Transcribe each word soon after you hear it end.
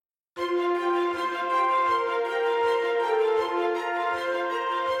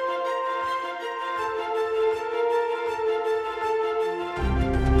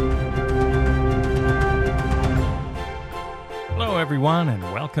everyone, and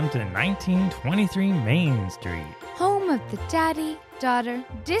welcome to 1923 Main Street. Home of the Daddy, Daughter,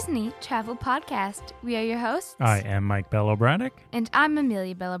 Disney Travel Podcast. We are your hosts. I am Mike Bello Braddock. And I'm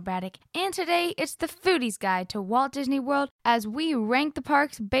Amelia Bello Braddock. And today, it's the Foodie's Guide to Walt Disney World as we rank the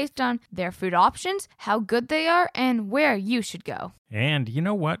parks based on their food options, how good they are, and where you should go. And you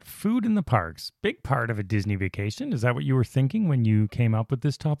know what? Food in the parks. Big part of a Disney vacation. Is that what you were thinking when you came up with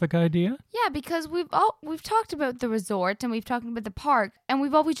this topic idea? Yeah, because we've talked about the resort and we've talked about the park, and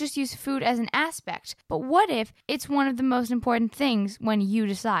we've always just used food as an aspect. But what if it's one of the most important things when you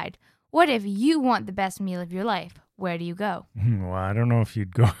decide? What if you want the best meal of your life? Where do you go? Well, I don't know if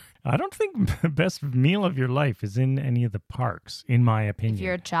you'd go. I don't think the best meal of your life is in any of the parks, in my opinion. If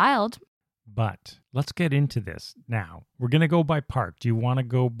you're a child. But let's get into this. Now, we're going to go by park. Do you want to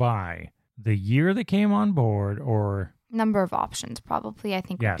go by the year they came on board or... Number of options, probably, I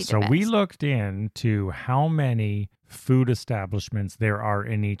think would be the best. So we looked into how many food establishments there are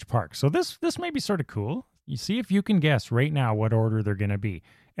in each park. So this may be sort of cool. You see if you can guess right now what order they're going to be.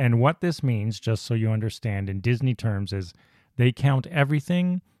 And what this means, just so you understand in Disney terms, is they count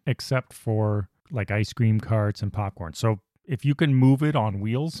everything except for like ice cream carts and popcorn. So if you can move it on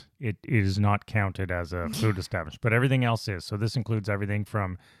wheels, it is not counted as a food establishment, but everything else is. So this includes everything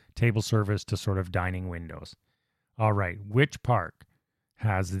from table service to sort of dining windows. All right, which park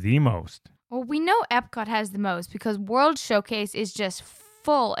has the most? Well, we know Epcot has the most because World Showcase is just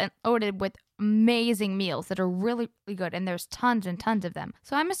full and loaded with amazing meals that are really, really good, and there's tons and tons of them.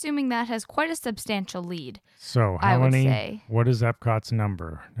 So I'm assuming that has quite a substantial lead. So what is Epcot's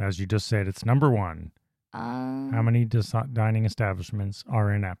number? As you just said, it's number one. How many dining establishments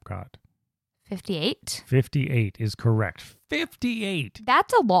are in Epcot? 58. 58 is correct. 58!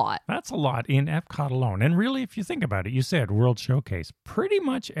 That's a lot. That's a lot in Epcot alone. And really, if you think about it, you said World Showcase. Pretty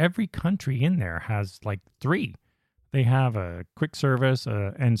much every country in there has like 3. They have a quick service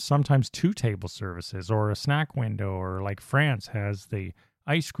and sometimes 2 table services or a snack window, or like France has the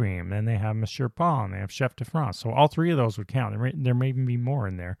ice cream. Then they have Monsieur Paul and they have Chef de France. So all 3 of those would count. There may even be more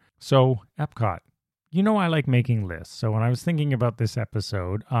in there. So Epcot. You know I like making lists. So when I was thinking about this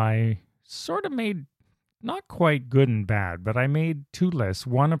episode, I sort of made not quite good and bad, but I made 2 lists.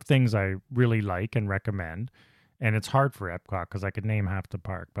 One of things I really like and recommend, and it's hard for Epcot because I could name half the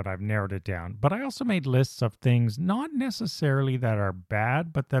park, but I've narrowed it down. But I also made lists of things not necessarily that are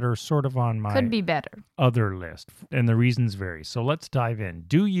bad, but that are sort of on my could be better other list, and the reasons vary. So let's dive in.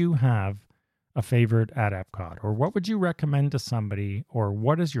 Do you have a favorite at Epcot, or what would you recommend to somebody, or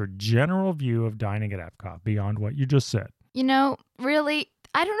what is your general view of dining at Epcot beyond what you just said? You know, really,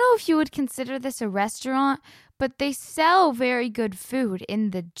 I don't know if you would consider this a restaurant, but they sell very good food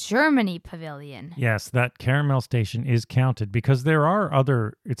in the Germany Pavilion. Yes, that caramel station is counted because there are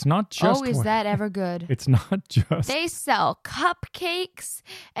other, it's not just... Oh, is that ever good? It's not just... They sell cupcakes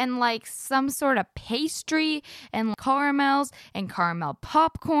and like some sort of pastry and caramels and caramel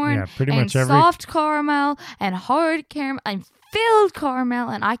popcorn. Yeah, pretty much every... soft caramel and hard caramel and filled caramel,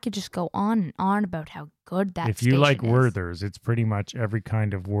 and I could just go on and on about how good that If you like is. Werther's, it's pretty much every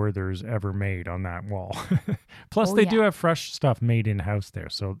kind of Werther's ever made on that wall. Plus, they do have fresh stuff made in-house there.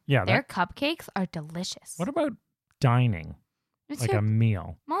 So, yeah. Their cupcakes are delicious. What about dining? Like a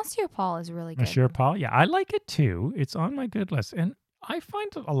meal? Monsieur Paul is really good. Monsieur Paul? Yeah, I like it too. It's on my good list. And I find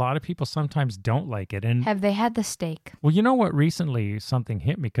a lot of people sometimes don't like it. And have they had the steak? Well, you know what? Recently, something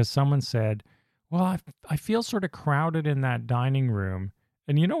hit me because someone said, well, I feel sort of crowded in that dining room.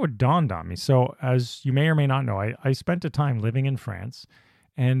 And you know what dawned on me? So as you may or may not know, I spent a time living in France,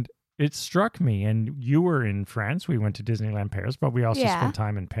 and it struck me, and you were in France. We went to Disneyland Paris, but we also spent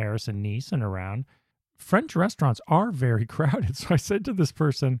time in Paris and Nice and around. French restaurants are very crowded. So I said to this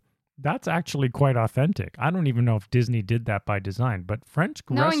person, that's actually quite authentic. I don't even know if Disney did that by design, but French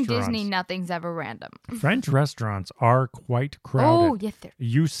restaurants... Knowing Disney, nothing's ever random. French restaurants are quite crowded. Oh, yes.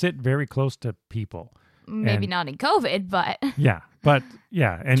 You sit very close to people. Maybe not in COVID, but... Yeah, but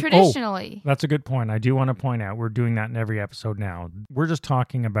yeah. And traditionally. That's a good point. I do want to point out, we're doing that in every episode now. We're just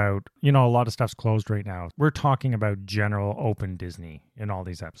talking about, a lot of stuff's closed right now. We're talking about general open Disney in all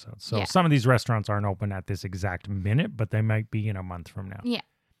these episodes. So some of these restaurants aren't open at this exact minute, but they might be in a month from now. Yeah.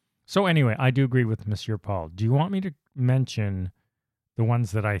 So anyway, I do agree with Monsieur Paul. Do you want me to mention the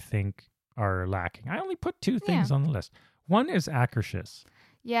ones that I think are lacking? I only put 2 things on the list. One is Akershus.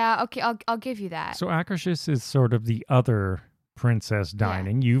 Yeah, okay, I'll give you that. So Akershus is sort of the other princess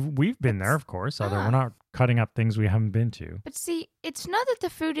dining. Yeah. We've been there, of course. Although we're not cutting up things we haven't been to. But see, it's not that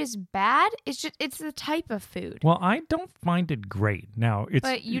the food is bad. It's the type of food. Well, I don't find it great. Now,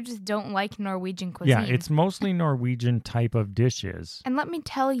 but you just don't like Norwegian cuisine. Yeah, it's mostly Norwegian type of dishes. And let me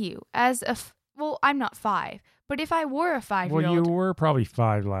tell you, well, I'm not 5, but if I were a 5-year-old, Well, you were probably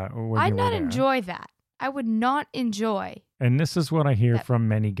 5 when I'd you were not there. enjoy that. I would not enjoy. And this is what I hear That- from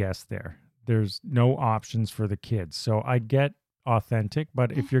many guests there. There's no options for the kids. So I get authentic,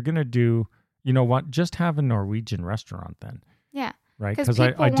 but if you're going to do, you know what, just have a Norwegian restaurant then, Yeah. right? 'Cause Because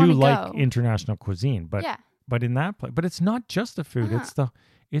I people do wanna like go. international cuisine, but Yeah. but in that place, but it's not just the food. Uh-huh.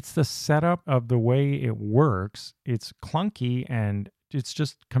 It's the setup of the way it works. It's clunky, and it's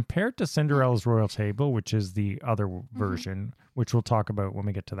just compared to Cinderella's Royal Table, which is the other version, which we'll talk about when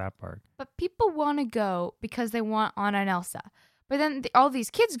we get to that part. But people want to go because they want Anna and Elsa. But then all these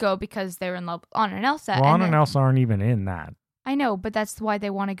kids go because they're in love with Anna and Elsa. Well, Anna then- and Elsa aren't even in that. I know, but that's why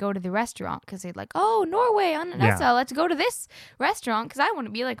they want to go to the restaurant because they're like, oh, Norway, Anna and Yeah. Elsa, let's go to this restaurant because I want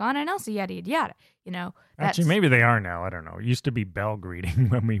to be like Anna and Elsa, yada, yada, yada. You know? Actually, That's- maybe they are now. I don't know. It used to be bell greeting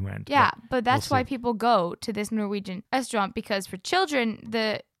when we went. Yeah, but that's we'll why see. people go to this Norwegian restaurant because for children,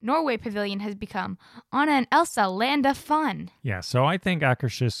 the Norway pavilion has become Anna and Elsa, land of fun. Yeah, so I think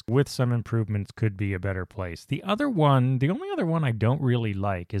Akershus, with some improvements, could be a better place. The only other one I don't really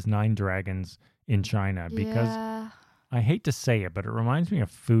like is Nine Dragons in China because Yeah. I hate to say it, but it reminds me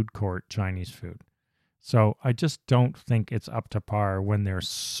of food court Chinese food. So I just don't think it's up to par when there's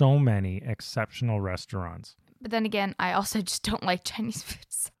so many exceptional restaurants. But then again, I also just don't like Chinese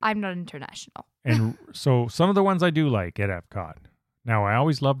foods. I'm not international. And so some of the ones I do like at Epcot. Now, I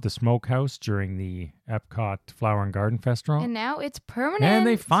always loved the Smokehouse during the Epcot Flower and Garden Festival. And now it's permanent. And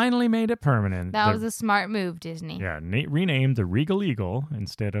they finally made it permanent. That The- was a smart move, Disney. Yeah, renamed the Regal Eagle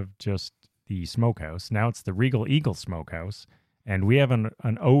instead of just the Smokehouse. Now it's the Regal Eagle Smokehouse. And we have an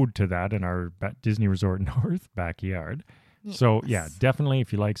ode to that in our Disney Resort North backyard. So, yeah, Yes. definitely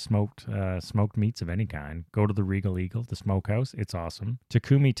if you like smoked meats of any kind, go to the Regal Eagle, the Smokehouse. It's awesome.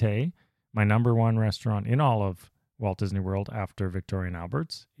 Takumi Te, my number one restaurant in all of Walt Disney World after Victoria and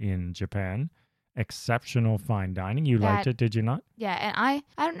Albert's in Japan. Exceptional fine dining. You liked it, did you not? Yeah, and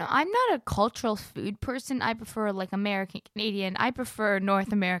I don't know. I'm not a cultural food person. I prefer like American, Canadian. I prefer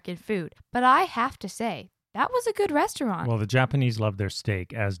North American food. But I have to say, that was a good restaurant. Well, the Japanese love their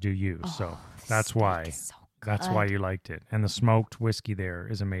steak, as do you. So the that's steak why. is so That's good. why you liked it. And the smoked whiskey there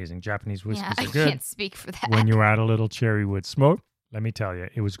is amazing. Japanese whiskeys Yeah, I are good. can't speak for that. When you add a little cherry wood smoke, let me tell you,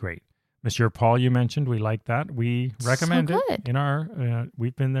 it was great. Monsieur Paul, you mentioned, we like that. We recommend So it good. in our,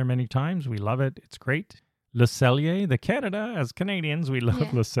 we've been there many times. We love it. It's great. Le Cellier, the Canada, as Canadians, we love Yeah.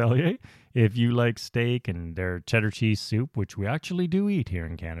 Le Cellier. If you like steak and their cheddar cheese soup, which we actually do eat here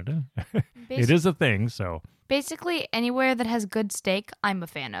in Canada, it is a thing. So Basically, anywhere that has good steak, I'm a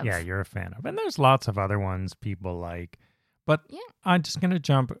fan of. yeah, you're a fan of. And there's lots of other ones people like. But Yeah. I'm just going to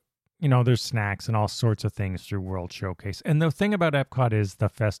jump, there's snacks and all sorts of things through World Showcase. And the thing about Epcot is the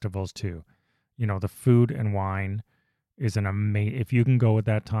festivals too. The food and wine is an amazing, if you can go at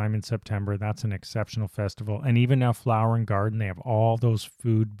that time in September, that's an exceptional festival. And even now Flower and Garden, they have all those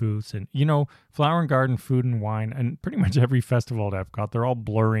food booths. And, Flower and Garden, food and wine, and pretty much every festival at Epcot, they're all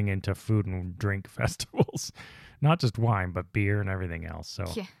blurring into food and drink festivals. Not just wine, but beer and everything else. So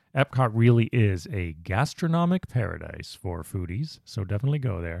Yeah. Epcot really is a gastronomic paradise for foodies, so definitely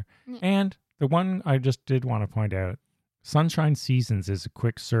go there. Yeah. And the one I just did want to point out, Sunshine Seasons is a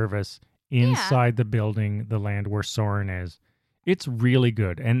quick service inside the building, the land where Soren is. It's really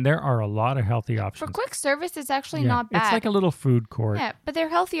good, and there are a lot of healthy For options. quick service, it's actually Yeah, not bad. It's like a little food court. Yeah, but their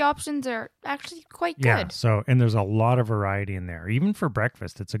healthy options are actually quite Yeah, good. so, and there's a lot of variety in there. Even for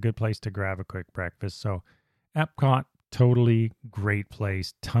breakfast, it's a good place to grab a quick breakfast. So Epcot, totally great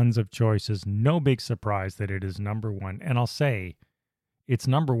place. Tons of choices. No big surprise that it is number one. And I'll say it's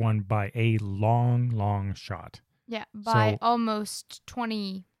number one by a long, long shot. Yeah, by So- almost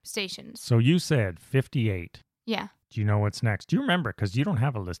 20 stations. So you said 58. Yeah. Do you know what's next? Do you remember? Because you don't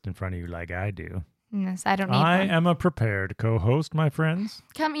have a list in front of you like I do. Yes, I don't need I one. am a prepared co-host, my friends.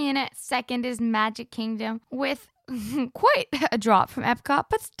 Coming in at second is Magic Kingdom with quite a drop from Epcot,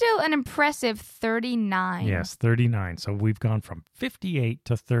 but still an impressive 39. Yes, 39. So we've gone from 58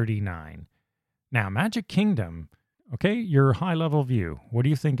 to 39. Now, Magic Kingdom, okay, your high-level view. What do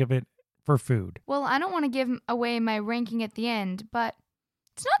you think of it for food? Well, I don't want to give away my ranking at the end, but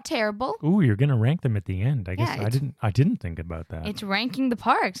it's not terrible. Ooh, you're going to rank them at the end. I guess Yeah, I didn't think about that. It's ranking the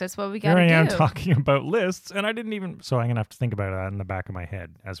parks. That's what we got Here to I do. am talking about lists, and I didn't even... So I'm going to have to think about that in the back of my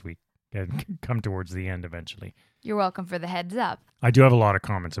head as we come towards the end eventually. You're welcome for the heads up. I do have a lot of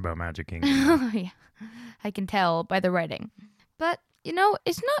comments about Magic Kingdom. Yeah, I can tell by the writing. But,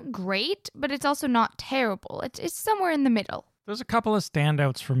 it's not great, but it's also not terrible. It's somewhere in the middle. There's a couple of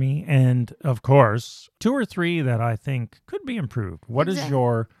standouts for me, and of course, 2 or 3 that I think could be improved. What is Exactly.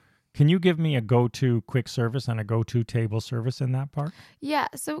 your Can you give me a go-to quick service and a go-to table service in that park? Yeah,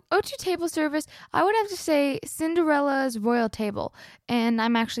 so O2 table service, I would have to say Cinderella's Royal Table. And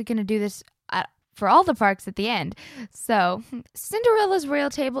I'm actually going to do this for all the parks at the end. So, Cinderella's Royal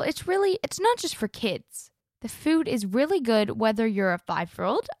Table, it's not just for kids. The food is really good whether you're a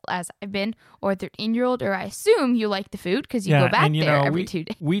 5-year-old, as I've been, or a 13-year-old, or I assume you like the food because you go back and, there every 2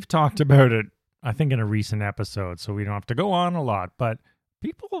 days. We've talked about it, I think, in a recent episode, so we don't have to go on a lot. But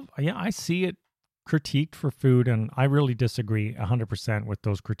people, I see it critiqued for food, and I really disagree 100% with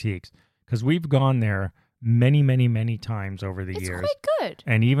those critiques because we've gone there many, many, many times over the years. It's quite good.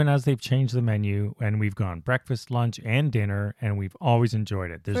 And even as they've changed the menu, and we've gone breakfast, lunch, and dinner, and we've always enjoyed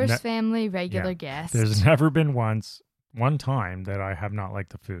it. First family, regular guest. There's never been one time that I have not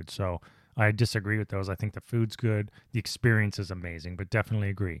liked the food. So I disagree with those. I think the food's good. The experience is amazing, but definitely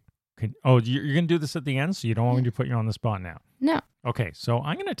agree. You're going to do this at the end, so you don't want me to put you on the spot now? No. Okay, so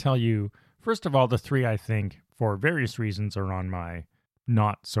I'm going to tell you, first of all, the 3 I think, for various reasons, are on my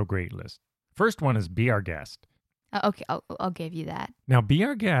not so great list. First one is Be Our Guest. Okay, I'll give you that. Now, Be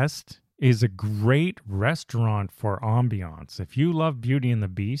Our Guest is a great restaurant for ambiance. If you love Beauty and the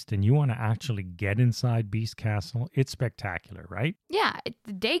Beast and you want to actually get inside Beast Castle, it's spectacular, right? Yeah,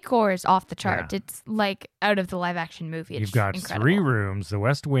 the decor is off the chart. Yeah. It's like out of the live-action movie. It's You've got incredible. 3 rooms, the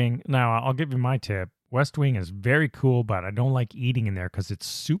West Wing. Now, I'll give you my tip. West Wing is very cool, but I don't like eating in there because it's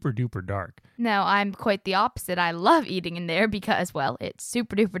super duper dark. No, I'm quite the opposite. I love eating in there because, well, it's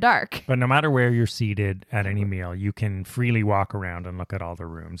super duper dark. But no matter where you're seated at any meal, you can freely walk around and look at all the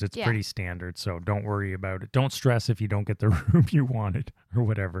rooms. It's pretty standard, so don't worry about it. Don't stress if you don't get the room you wanted or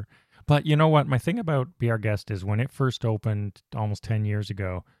whatever. But you know what? My thing about Be Our Guest is when it first opened almost 10 years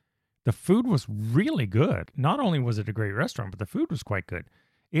ago, the food was really good. Not only was it a great restaurant, but the food was quite good.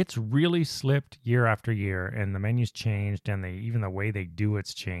 It's really slipped year after year, and the menu's changed, and even the way they do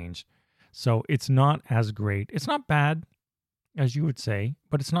it's changed. So it's not as great. It's not bad, as you would say,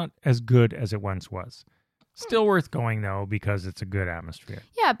 but it's not as good as it once was. Still worth going, though, because it's a good atmosphere.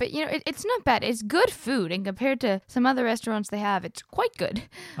 Yeah, but, it's not bad. It's good food, and compared to some other restaurants they have, it's quite good.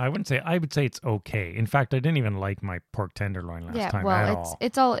 I would say it's okay. In fact, I didn't even like my pork tenderloin last time at all.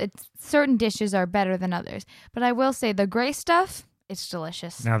 It's certain dishes are better than others. But I will say the gray stuff, it's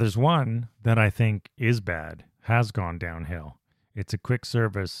delicious. Now, there's one that I think is bad, has gone downhill. It's a quick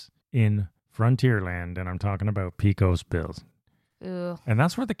service in Frontierland, and I'm talking about Pico's Bills. Ooh. And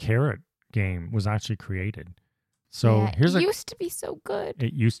that's where the carrot game was actually created. So it used to be so good.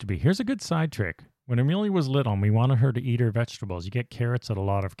 It used to be. Here's a good side trick. When Amelia was little and we wanted her to eat her vegetables, you get carrots at a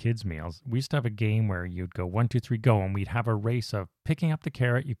lot of kids' meals. We used to have a game where you'd go 1, 2, 3, go, and we'd have a race of picking up the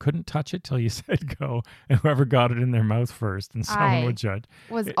carrot. You couldn't touch it till you said go, and whoever got it in their mouth first, and someone would judge.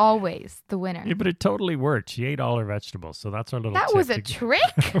 Was always the winner. Yeah, but it totally worked. She ate all her vegetables, so that's our little That tip was a trick?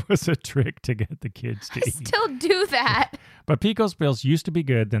 That was a trick to get the kids to eat. Still do that. But Pico's Bills used to be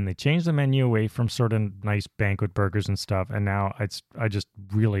good. Then they changed the menu away from sort of nice banquet burgers and stuff. And now I just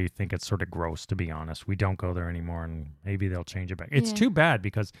really think it's sort of gross, to be honest. We don't go there anymore, and maybe they'll change it back. It's too bad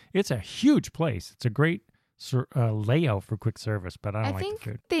because it's a huge place. It's a great layout for quick service, but I don't like the food. I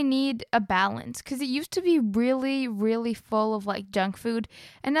think they need a balance because it used to be really, really full of like junk food.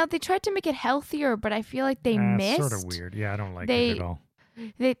 And now they tried to make it healthier, but I feel like they missed. It's sort of weird. Yeah, I don't like it at all.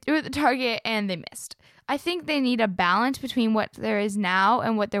 They threw at the target and they missed. I think they need a balance between what there is now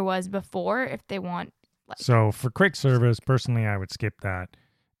and what there was before if they want. So for quick service, personally, I would skip that.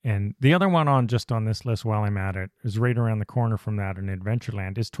 And the other one on this list while I'm at it is right around the corner from that in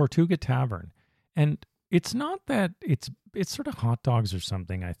Adventureland is Tortuga Tavern. And it's not that it's sort of hot dogs or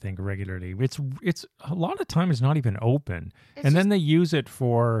something, I think, regularly. It's a lot of time it's not even open. Then they use it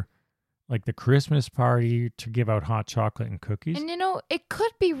for like the Christmas party to give out hot chocolate and cookies. And it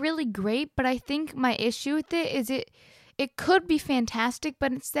could be really great, but I think my issue with it is it could be fantastic,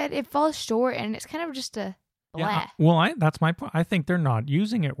 but instead it falls short and it's kind of just a blah. Yeah, well, that's my point. I think they're not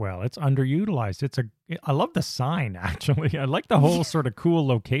using it well. It's underutilized. I love the sign, actually. I like the whole sort of cool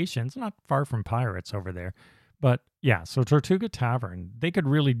location. It's not far from Pirates over there. But yeah, so Tortuga Tavern, they could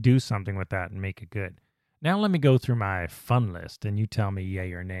really do something with that and make it good. Now let me go through my fun list, and you tell me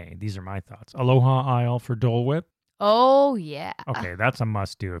yay or nay. These are my thoughts. Aloha Isle for Dole Whip. Oh, yeah. Okay, that's a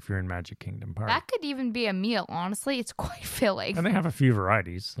must-do if you're in Magic Kingdom Park. That could even be a meal, honestly. It's quite filling. And they have a few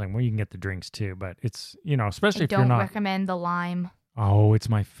varieties. Like, well, you can get the drinks, too. But it's, especially if you're not... I don't recommend the lime. Oh, it's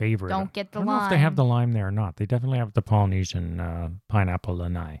my favorite. Don't get the lime. I don't know if they have the lime there or not. They definitely have the Polynesian pineapple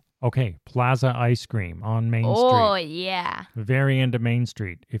lanai. Okay, Plaza Ice Cream on Main Street. Oh, yeah. Very end of Main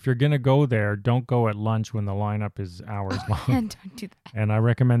Street. If you're going to go there, don't go at lunch when the lineup is hours long. Don't do that. And I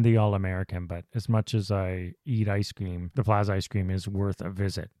recommend the All-American, but as much as I eat ice cream, the Plaza Ice Cream is worth a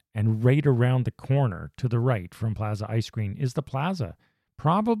visit. And right around the corner to the right from Plaza Ice Cream is the Plaza.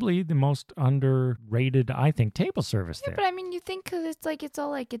 Probably the most underrated, I think, table service there. But I mean, you think because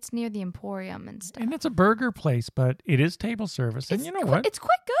it's near the Emporium and stuff. And it's a burger place, but it is table service. And you know what? It's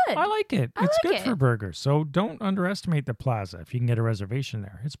quite good. I like it. It's good for burgers. So don't underestimate the Plaza if you can get a reservation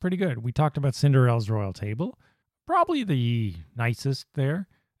there. It's pretty good. We talked about Cinderella's Royal Table. Probably the nicest there,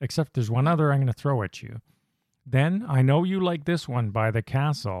 except there's one other I'm going to throw at you. Then I know you like this one by the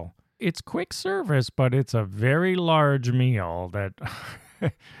castle. It's quick service, but it's a very large meal that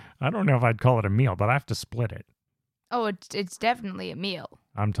I don't know if I'd call it a meal, but I have to split it. Oh, it's definitely a meal.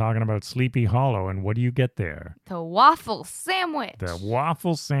 I'm talking about Sleepy Hollow, and what do you get there? The waffle sandwich. The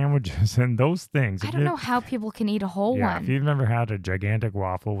waffle sandwiches and those things. I don't know how people can eat a whole one. If you've never had a gigantic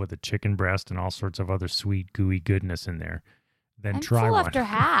waffle with a chicken breast and all sorts of other sweet, gooey goodness in there, then and try full one. after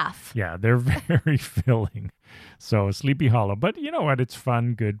half. Yeah, they're very filling. So Sleepy Hollow. But you know what? It's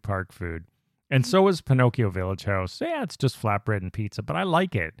fun, good park food. And so is Pinocchio Village House. Yeah, it's just flatbread and pizza, but I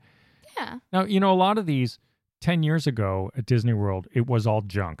like it. Yeah. Now, you know, a lot of these, 10 years ago at Disney World, it was all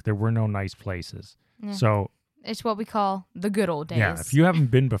junk. There were no nice places. Yeah. So it's what we call the good old days. yeah, if you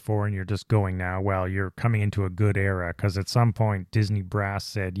haven't been before and you're just going now, well, you're coming into a good era because at some point Disney brass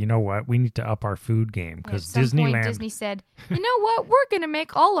said, you know what, we need to up our food game because Disneyland. Disney said, you know what, we're going to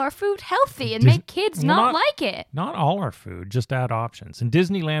make all our food healthy and make kids not like it. Not all our food, just add options. And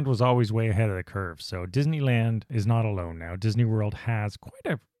Disneyland was always way ahead of the curve. So Disneyland is not alone now. Disney World has quite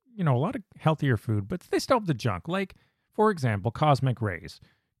a lot of healthier food, but they still have the junk. Like, for example, Cosmic Rays,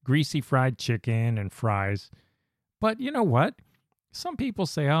 greasy fried chicken and fries. But you know what? Some people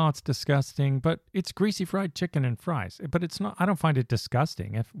say, oh, it's disgusting, but it's greasy fried chicken and fries. But it's not, I don't find it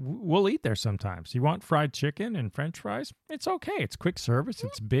disgusting. We'll eat there sometimes. You want fried chicken and French fries? It's okay. It's quick service.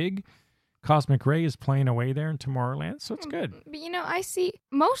 It's big. Cosmic Ray is playing away there in Tomorrowland, so it's good. But I see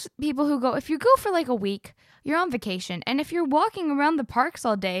most people who go, if you go for like a week, you're on vacation. And if you're walking around the parks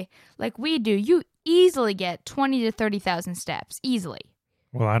all day, like we do, you easily get 20 to 30,000 steps. Easily.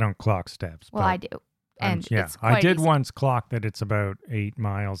 Well, I don't clock steps. Well, I do. And it's I did easy. once clock that it's about 8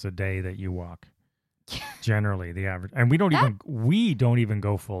 miles a day that you walk. Generally, the average. And we don't even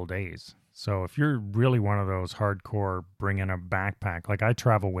go full days. So if you're really one of those hardcore bringing a backpack, like I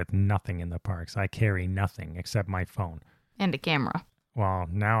travel with nothing in the parks. I carry nothing except my phone. And a camera. Well,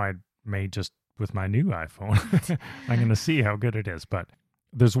 now I may just with my new iPhone. I'm going to see how good it is. But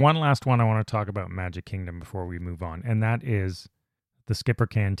there's one last one I want to talk about Magic Kingdom before we move on. And that is the Skipper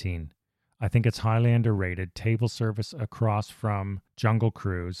Canteen. I think it's highly underrated. Table service across from Jungle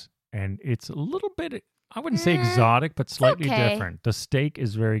Cruise. And it's a little bit, I wouldn't say exotic, but slightly different. The steak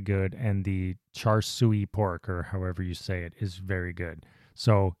is very good. And the char siu pork, or however you say it, is very good.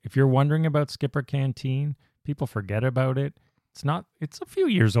 So if you're wondering about Skipper Canteen, people forget about it. It's a few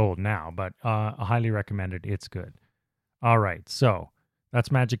years old now, but I highly recommend it. It's good. All right. So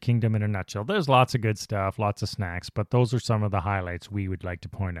that's Magic Kingdom in a nutshell. There's lots of good stuff, lots of snacks, but those are some of the highlights we would like to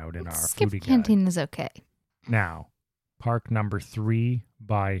point out in our Skipper foodie Canteen guide. is okay. Now, park number 3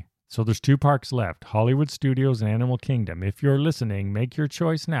 so there's 2 parks left, Hollywood Studios and Animal Kingdom. If you're listening, make your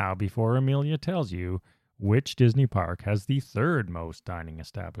choice now before Amelia tells you which Disney park has the 3rd most dining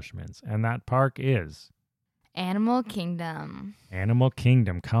establishments. And that park is Animal Kingdom. Animal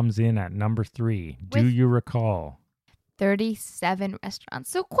Kingdom comes in at number 3. Do you recall? 37 restaurants.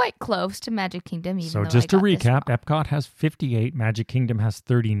 So quite close to Magic Kingdom. So just to recap, Epcot has 58, Magic Kingdom has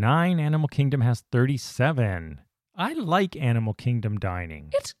 39, Animal Kingdom has 37. I like Animal Kingdom dining.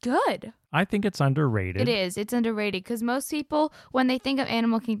 It's good. I think it's underrated. It is. It's underrated because most people, when they think of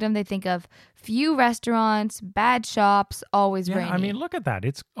Animal Kingdom, they think of few restaurants, bad shops, always rainy. I mean, look at that.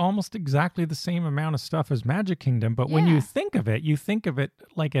 It's almost exactly the same amount of stuff as Magic Kingdom, but when you think of it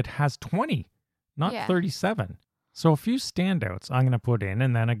like it has 20, not 37. So a few standouts I'm going to put in,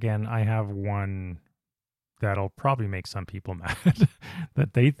 and then again, I have one that'll probably make some people mad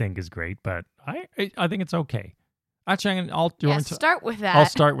that they think is great, but I think it's okay. Actually, start with that. I'll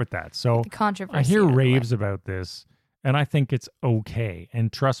start with that. So the controversy. I hear raves about this, and I think it's okay.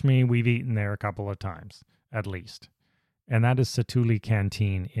 And trust me, we've eaten there a couple of times, at least. And that is Satu'li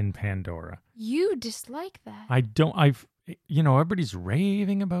Canteen in Pandora. You dislike that. Everybody's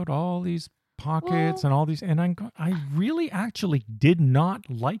raving about all these pockets and all these, and I really actually did not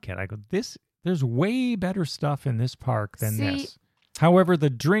like it. I go, there's way better stuff in this park than this. However, the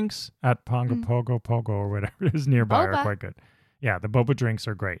drinks at Pogo or whatever it is nearby are quite good. Yeah, the boba drinks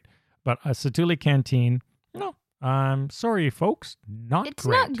are great. But Satu'li Canteen, I'm sorry, folks, it's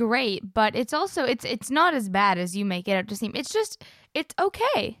not great, but it's also it's not as bad as you make it out to seem. It's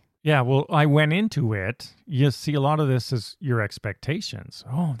okay. Yeah, well, I went into it. You see, a lot of this is your expectations.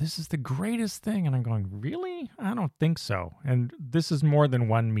 Oh, this is the greatest thing. And I'm going, really? I don't think so. And this is more than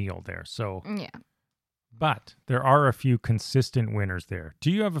one meal there. So, Yeah. but there are a few consistent winners there.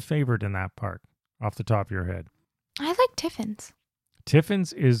 Do you have a favorite in that park off the top of your head? I like Tiffin's.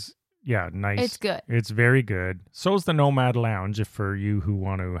 Tiffin's is, yeah, nice. It's good. It's very good. So's the Nomad Lounge if for you who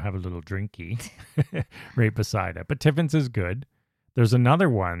want to have a little drinky right beside it. But Tiffin's is good. There's another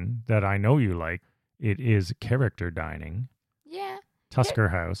one that I know you like. It is character dining. Yeah. Tusker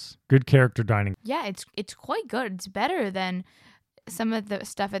House. Good character dining. Yeah, it's quite good. It's better than some of the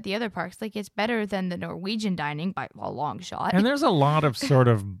stuff at the other parks. Like, it's better than the Norwegian dining by a long shot. And there's a lot of sort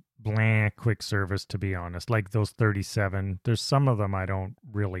of bland quick service, to be honest, like those 37. There's some of them I don't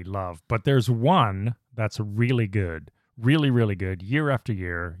really love, but there's one that's really good. Really, really good. Year after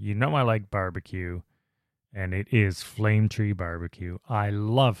year. You know I like barbecue. And it is Flame Tree Barbecue. I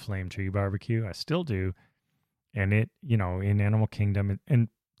love Flame Tree Barbecue. I still do. And it, you know, in Animal Kingdom, and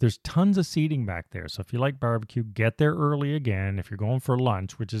there's tons of seating back there. So if you like barbecue, get there early again. If you're going for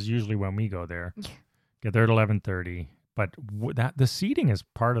lunch, which is usually when we go there, get there at 11:30. But the seating is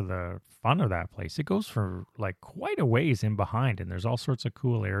part of the fun of that place. It goes for like quite a ways in behind, and there's all sorts of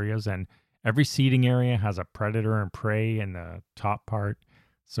cool areas. And every seating area has a predator and prey in the top part.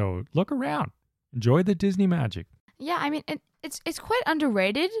 So look around. Enjoy the Disney magic. Yeah, I mean, it's quite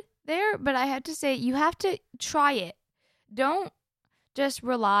underrated there, but I have to say, you have to try it. Don't just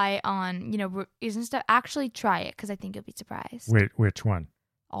rely on, reviews and stuff. Actually try it, because I think you'll be surprised. Which one?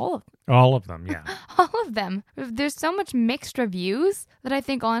 All of them. All of them, yeah. All of them. There's so much mixed reviews that I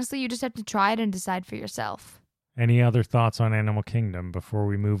think, honestly, you just have to try it and decide for yourself. Any other thoughts on Animal Kingdom before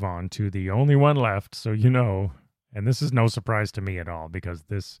we move on to the only one left, so you know, and this is no surprise to me at all, because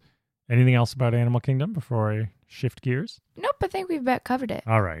this... Anything else about Animal Kingdom before I shift gears? Nope, I think we've about covered it.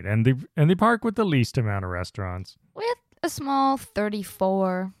 All right, and the park with the least amount of restaurants. With a small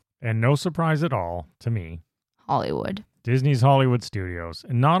 34. And no surprise at all to me. Hollywood. Disney's Hollywood Studios.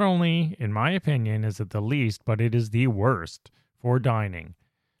 And not only, in my opinion, is it the least, but it is the worst for dining.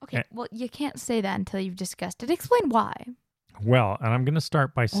 Okay, well, you can't say that until you've discussed it. Explain why. Well, and I'm going to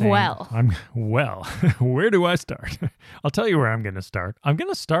start by saying... Well, where do I start? I'll tell you where I'm going to start. I'm going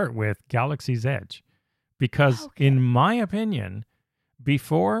to start with Galaxy's Edge. Because, in my opinion,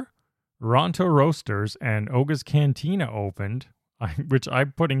 before Ronto Roasters and Oga's Cantina opened, which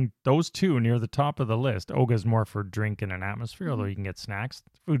I'm putting those two near the top of the list. Oga's more for drink and an atmosphere, although you can get snacks.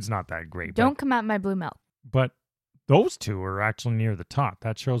 Food's not that great. Don't come at my blue milk. But... those two are actually near the top.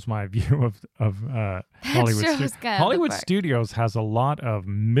 That shows my view of Hollywood Studios. Hollywood Studios has a lot of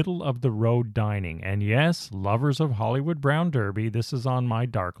middle-of-the-road dining. And yes, lovers of Hollywood Brown Derby, this is on my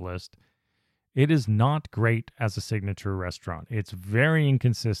dark list. It is not great as a signature restaurant. It's very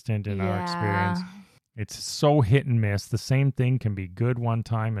inconsistent in our experience. It's so hit and miss. The same thing can be good one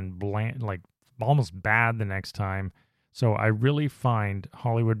time and bland, like almost bad the next time. So I really find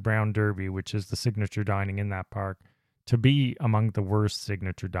Hollywood Brown Derby, which is the signature dining in that park, to be among the worst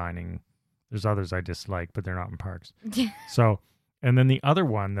signature dining. There's others I dislike, but they're not in parks. So, and then the other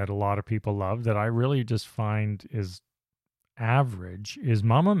one that a lot of people love that I really just find is average is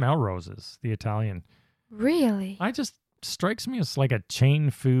Mama Melrose's, the Italian. Really? I just strikes me as like a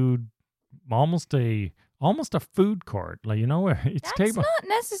chain food, almost a food court. Like, it's That's table. not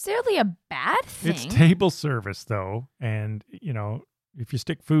necessarily a bad thing. It's table service though, and if you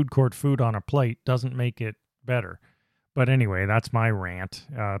stick food court food on a plate, doesn't make it better. But anyway, that's my rant.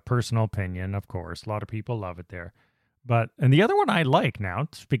 Personal opinion, of course. A lot of people love it there. And the other one I like now,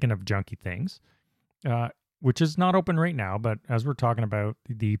 speaking of junky things, which is not open right now, but as we're talking about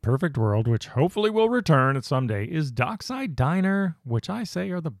the perfect world, which hopefully will return at someday, is Dockside Diner, which I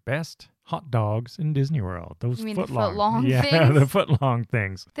say are the best hot dogs in Disney World. Those foot-long yeah, things? the foot-long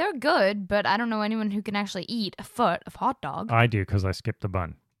things. They're good, but I don't know anyone who can actually eat a foot of hot dog. I do, because I skipped the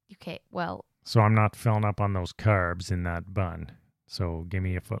bun. Okay, well... So I'm not filling up on those carbs in that bun. So give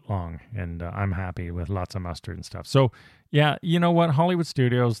me a foot long, and I'm happy with lots of mustard and stuff. So, yeah, you know what? Hollywood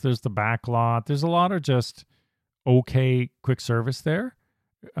Studios, there's the back lot. There's a lot of just okay quick service there.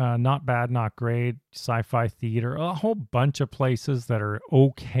 Not bad, not great. Sci-Fi Theater, a whole bunch of places that are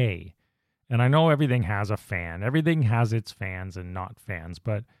okay. And I know everything has a fan. Everything has its fans and not fans.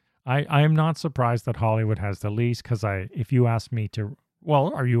 But I am not surprised that Hollywood has the least, because if you ask me to...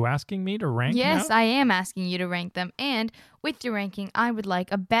 Well, are you asking me to rank them? Yes, I am asking you to rank them. And with your ranking, I would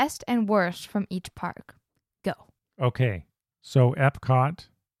like a best and worst from each park. Go. Okay. So Epcot,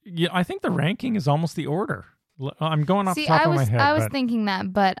 yeah, I think the ranking is almost the order. I'm going off the top of my head. I was thinking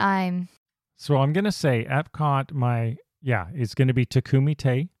that, but I'm... So I'm going to say Epcot, it's going to be Takumi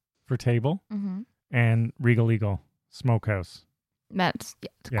Tay. for table, Mm-hmm. and Regal Eagle Smokehouse. It's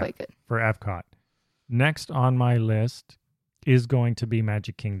quite good. For Epcot. Next on my list is going to be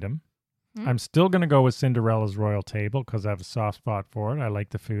Magic Kingdom. I'm still going to go with Cinderella's Royal Table because I have a soft spot for it. I like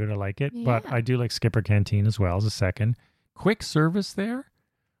the food. I like it. But Yeah. I do like Skipper Canteen as well as a second. Quick service there?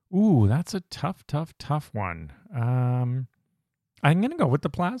 Ooh, that's a tough one. I'm going to go with the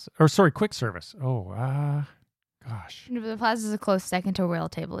Plaza. Or sorry, quick service. Gosh. The Plaza is a close second to Royal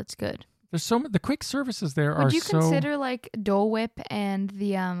Table. It's good. There's the quick services there are Would you so... consider like Dole Whip and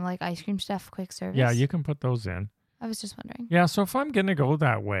the like ice cream stuff quick service? Yeah, you can put those in. I was just wondering. Yeah, so if I'm going to go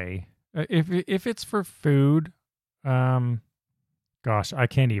that way, if it's for food, gosh, I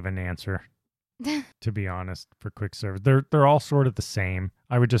can't even answer, to be honest, for quick service. They're all sort of the same.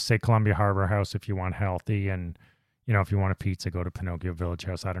 I would just say Columbia Harbor House if you want healthy, and if you want a pizza, go to Pinocchio Village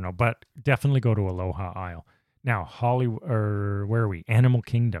House. I don't know, but definitely go to Aloha Isle. Now, where are we? Animal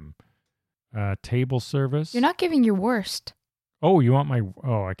Kingdom, table service. You're not giving your worst. Oh, you want my...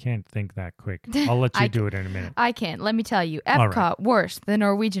 Oh, I can't think that quick. I'll let you do it in a minute. I can't. Let me tell you. All Epcot, right. worst, the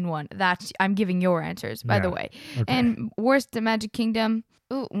Norwegian one. I'm giving your answers, by the Yeah. way. Okay. And worst, the Magic Kingdom.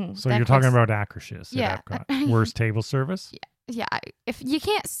 Ooh, So that you're talking place- about Akershus at Epcot. Worst table service? Yeah. If you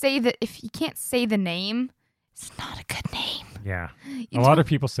can't say the name, it's not a good name. Yeah. You A lot of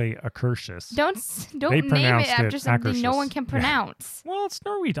people say Akershus. don't They name it pronounced after it something no Akershus. one can Yeah. pronounce. Well, it's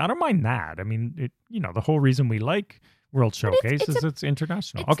Norwegian. I don't mind that. I mean, the whole reason we like World Showcase is it's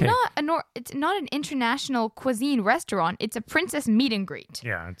international. It's Okay. it's not an international cuisine restaurant. It's a princess meet and greet.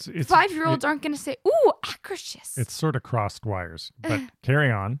 Yeah, it's 5-year-olds aren't going to say, "Ooh, Akershus." It's sort of crossed wires, but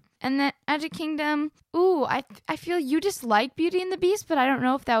carry on. And then Magic Kingdom. Ooh, I feel you dislike Beauty and the Beast, but I don't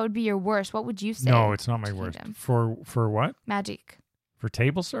know if that would be your worst. What would you say? No, it's not my Magic worst. Kingdom? For what? Magic. For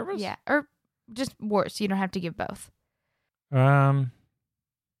table service? Yeah, or just worst. You don't have to give both.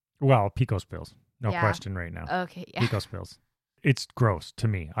 Well, Pico Spills. No Yeah. question right now. Okay, yeah. Pico Spills. It's gross to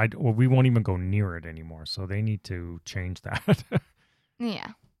me. We won't even go near it anymore, so they need to change that. Yeah.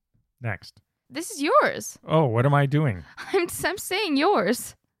 Next. This is yours. Oh, what am I doing? I'm saying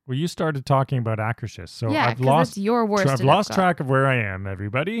yours. Well, you started talking about Akershus, so yeah, I've because lost it's your worst. I've at lost Epcot. track of where I am,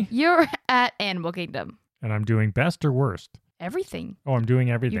 everybody. You're at Animal Kingdom. And I'm doing best or worst? Everything. Oh, I'm doing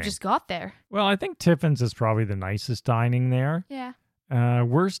everything. You just got there. Well, I think Tiffin's is probably the nicest dining there. Yeah.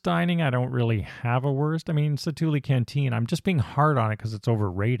 Worst dining, I don't really have a worst. I mean, Satuli Canteen, I'm just being hard on it because it's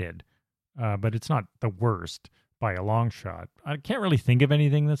overrated. But it's not the worst by a long shot. I can't really think of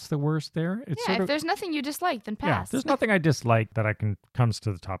anything that's the worst there. It's If there's nothing you dislike, then yeah, pass. there's nothing I dislike that comes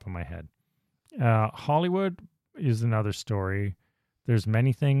to the top of my head. Hollywood is another story. There's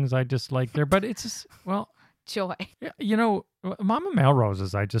many things I dislike there, but it's just, well, Joy. Mama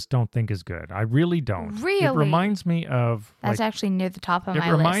Melrose's I just don't think is good. I really don't. Really? It reminds me of That's actually near the top of my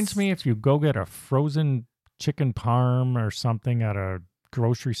it list. reminds me if you go get a frozen chicken parm or something at a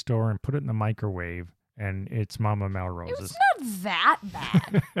grocery store and put it in the microwave and it's Mama Melrose's. It's not that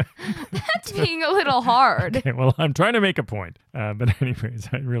bad. That's being a little hard. Okay, well, I'm trying to make a point. But anyways,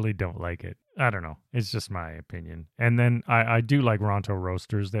 I really don't like it. I don't know. It's just my opinion. And then I do like Ronto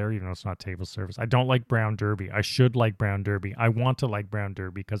Roasters there, even though it's not table service. I don't like Brown Derby. I should like Brown Derby. I want to like Brown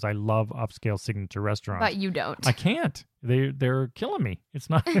Derby because I love upscale signature restaurants. But you don't. I can't. They're killing me. It's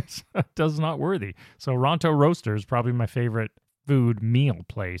not. It does not worthy. So Ronto Roasters probably my favorite food meal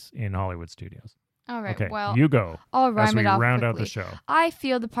place in Hollywood Studios. All right. Okay, Well, you go I'll as rhyme we it off round out quickly. the show. I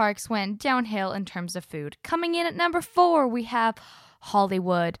feel the parks went downhill in terms of food. Coming in at number 4, we have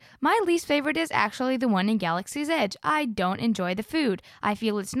Hollywood. My least favorite is actually the one in Galaxy's Edge. I don't enjoy the food. I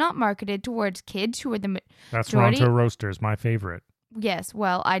feel it's not marketed towards kids who are the That's majority. Ronto Roasters, my favorite. Yes,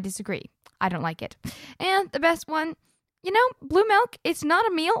 well, I disagree. I don't like it. And the best one, Blue Milk, it's not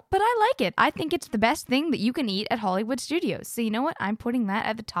a meal, but I like it. I think it's the best thing that you can eat at Hollywood Studios. So you know what? I'm putting that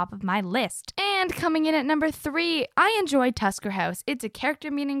at the top of my list. And coming in at number 3, I enjoy Tusker House. It's a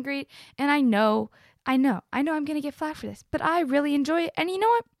character meet and greet, and I know I'm going to get flack for this, but I really enjoy it. And you know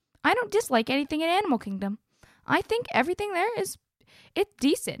what? I don't dislike anything in Animal Kingdom. I think everything there it's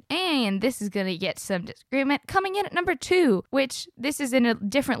decent. And this is going to get some disagreement. Coming in at number 2, which this is in a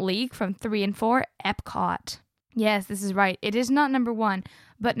different league from 3 and 4, Epcot. Yes, this is right. It is not number 1,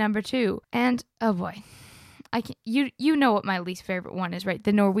 but number 2. And oh boy, I can you know what my least favorite one is, right?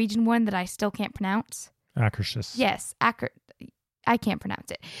 The Norwegian one that I still can't pronounce. Akershus. Yes, I can't pronounce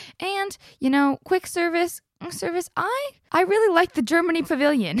it. And quick service. I really like the Germany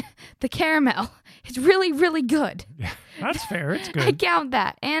Pavilion, the caramel. It's really, really good. Yeah, that's fair. It's I good. count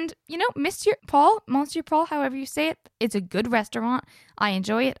that. And, Monsieur Paul, however you say it, it's a good restaurant. I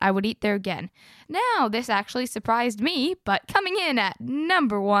enjoy it. I would eat there again. Now, this actually surprised me, but coming in at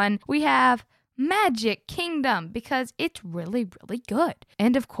number 1, we have Magic Kingdom, because it's really, really good.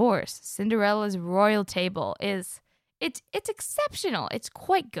 And of course, Cinderella's Royal Table is... It's exceptional. It's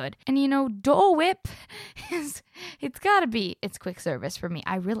quite good. And Dole Whip it's quick service for me.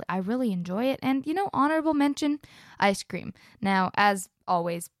 I really enjoy it. And honorable mention, ice cream. Now, as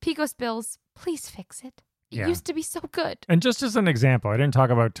always, Pico Spills, please fix it. It used to be so good. And just as an example, I didn't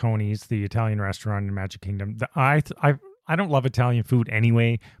talk about Tony's, the Italian restaurant in Magic Kingdom. I don't love Italian food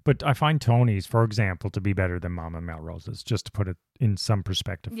anyway, but I find Tony's, for example, to be better than Mama Melrose's, just to put it in some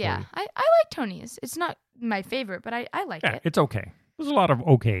perspective for you. I like Tony's. It's not my favorite, but I like it. It's okay. There's a lot of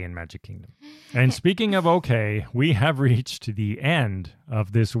okay in Magic Kingdom. And speaking of okay, we have reached the end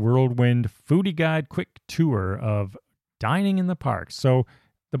of this Whirlwind Foodie Guide quick tour of dining in the parks. So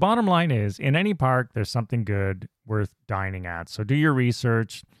the bottom line is, in any park, there's something good worth dining at. So do your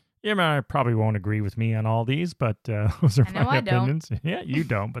research. I probably won't agree with me on all these, but those are my opinions. Don't. Yeah, you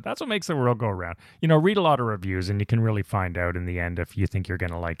don't, but that's what makes the world go around. Read a lot of reviews, and you can really find out in the end if you think you're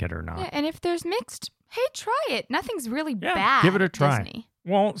going to like it or not. Yeah, and if there's mixed, hey, try it. Nothing's really bad. Give it a try. Disney.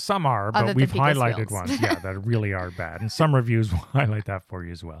 Well, some are, but we've highlighted ones, that really are bad. And some reviews will highlight that for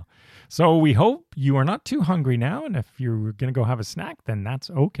you as well. So we hope you are not too hungry now, and if you're going to go have a snack, then that's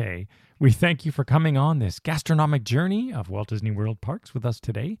okay. We thank you for coming on this gastronomic journey of Walt Disney World parks with us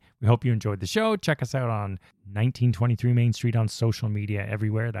today. We hope you enjoyed the show. Check us out on 1923 Main Street on social media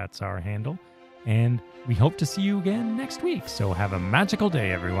everywhere. That's our handle. And we hope to see you again next week. So have a magical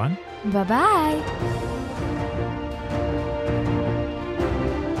day, everyone. Bye-bye.